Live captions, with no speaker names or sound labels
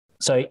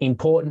So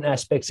important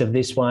aspects of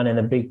this one, and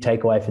a big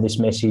takeaway for this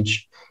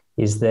message,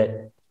 is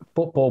that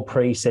football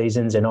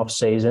pre-seasons and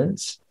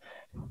off-seasons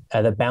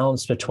are the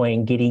balance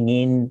between getting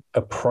in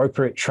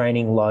appropriate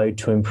training load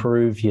to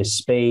improve your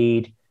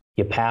speed,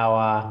 your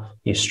power,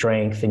 your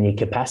strength, and your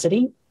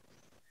capacity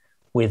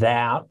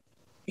without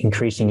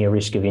increasing your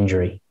risk of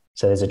injury.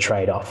 So there's a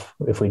trade-off.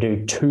 If we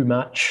do too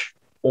much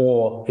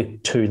or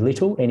too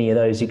little, any of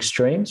those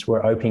extremes,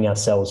 we're opening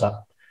ourselves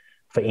up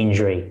for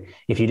injury.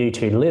 If you do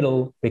too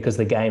little, because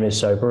the game is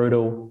so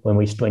brutal, when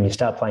you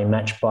start playing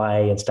match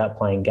play and start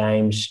playing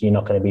games, you're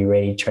not going to be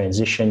ready to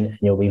transition and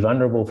you'll be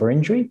vulnerable for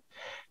injury.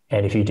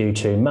 And if you do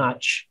too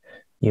much,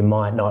 you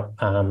might not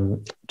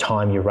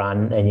time your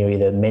run and you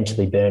either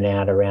mentally burn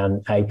out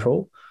around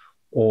April,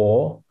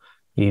 or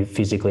you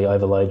physically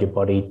overload your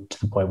body to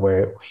the point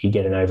where you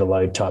get an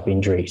overload type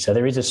injury. So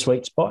there is a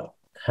sweet spot,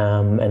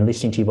 and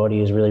listening to your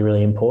body is really,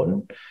 really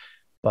important.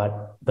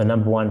 But the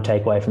number one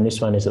takeaway from this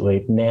one is that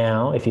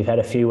if you've had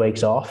a few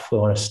weeks off, we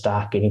want to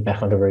start getting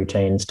back onto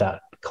routine and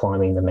start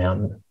climbing the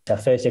mountain. Our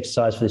first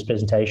exercise for this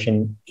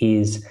presentation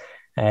is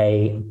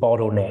a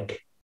bottleneck.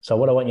 So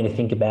what I want you to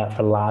think about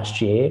for last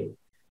year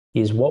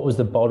is, what was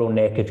the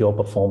bottleneck of your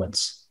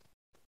performance?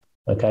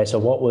 Okay, so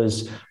what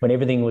was, when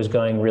everything was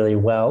going really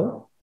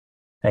well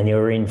and you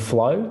were in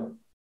flow?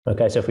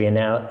 Okay, so if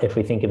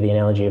we think of the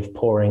analogy of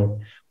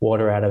pouring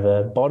water out of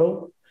a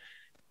bottle,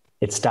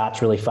 it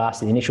starts really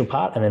fast in the initial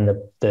part, and then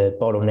the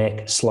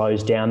bottleneck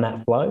slows down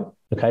that flow.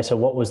 Okay, so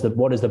what is the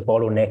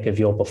bottleneck of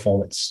your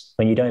performance?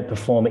 When you don't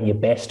perform at your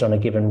best on a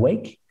given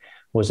week,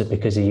 was it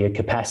because of your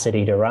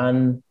capacity to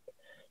run?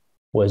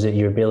 Was it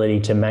your ability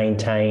to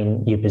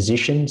maintain your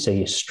position, so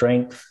your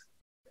strength?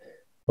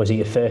 Was it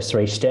your first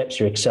 3 steps,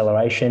 your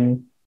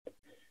acceleration?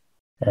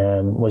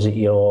 Was it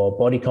your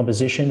body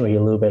composition? Were you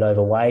a little bit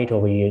overweight, or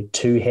were you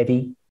too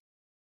heavy?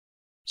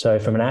 So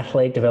from an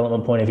athlete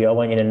development point of view, I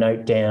want you to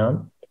note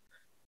down,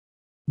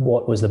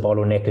 what was the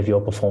bottleneck of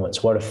your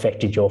performance? What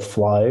affected your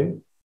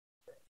flow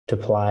to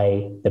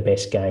play the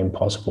best game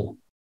possible?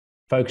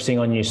 Focusing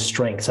on your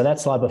strength. So that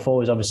slide before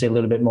was obviously a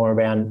little bit more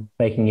around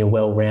making you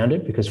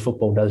well-rounded, because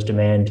football does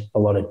demand a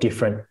lot of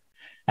different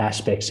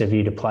aspects of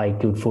you to play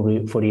good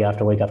footy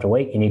after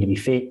week. You need to be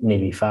fit, you need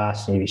to be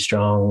fast, you need to be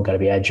strong, you've got to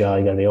be agile,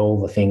 you've got to be all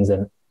the things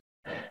that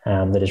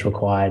is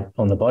required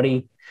on the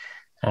body.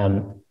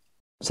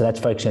 So that's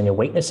focusing on your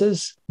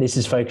weaknesses. This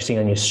is focusing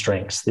on your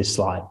strengths, this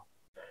slide.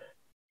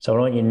 So I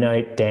want you to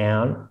note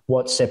down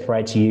what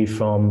separates you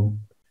from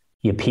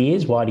your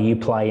peers. Why do you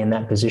play in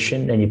that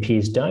position and your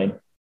peers don't?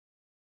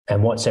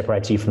 And what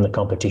separates you from the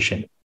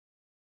competition?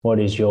 What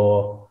is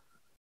your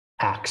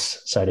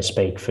axe, so to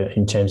speak,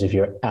 in terms of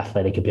your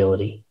athletic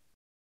ability?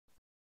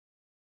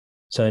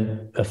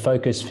 So a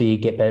focus for you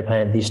Get Better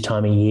Plan at this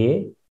time of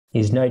year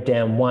is note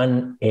down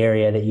one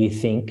area that you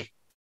think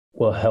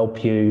will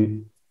help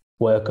you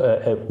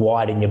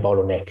widen your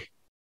bottleneck,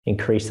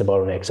 increase the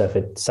bottleneck. So if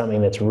it's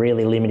something that's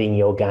really limiting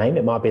your game,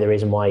 it might be the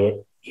reason why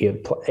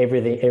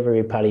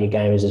every part of your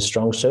game is a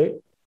strong suit,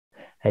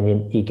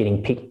 and you're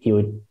getting picked. You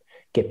would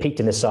get picked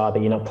in the side,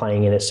 but you're not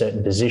playing in a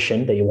certain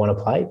position that you want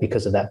to play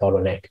because of that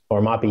bottleneck. Or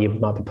it might be you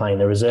might be playing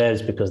the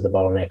reserves because of the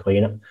bottleneck, or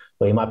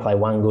you might play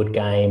one good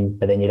game,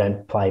 but then you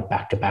don't play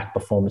back-to-back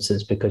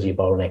performances because of your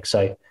bottleneck.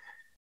 So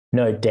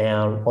note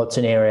down what's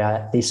an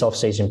area this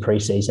off-season,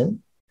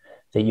 pre-season,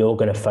 that you're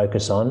going to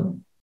focus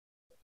on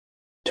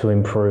to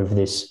improve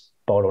this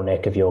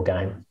bottleneck of your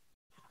game.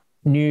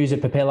 News of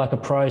Prepare Like a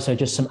Pro. So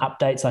just some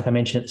updates. Like I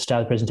mentioned at the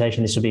start of the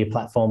presentation, this will be a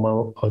platform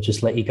where I'll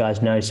just let you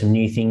guys know some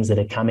new things that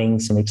are coming,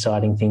 some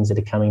exciting things that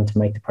are coming to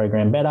make the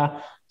program better.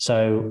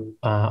 So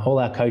all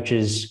our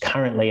coaches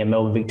currently are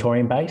Melbourne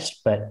Victorian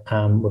based, but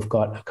we've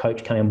got a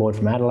coach coming on board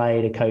from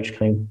Adelaide, a coach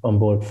coming on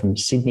board from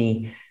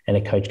Sydney, and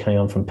a coach coming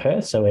on from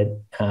Perth. So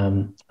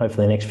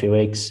hopefully the next few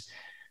weeks,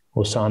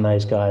 we'll sign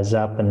those guys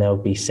up and they'll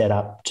be set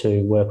up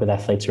to work with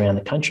athletes around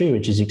the country,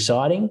 which is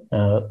exciting.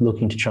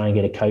 Looking to try and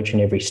get a coach in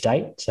every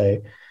state,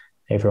 so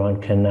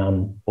everyone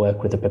can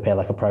work with a Prepare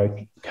Like a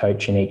Pro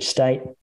coach in each state.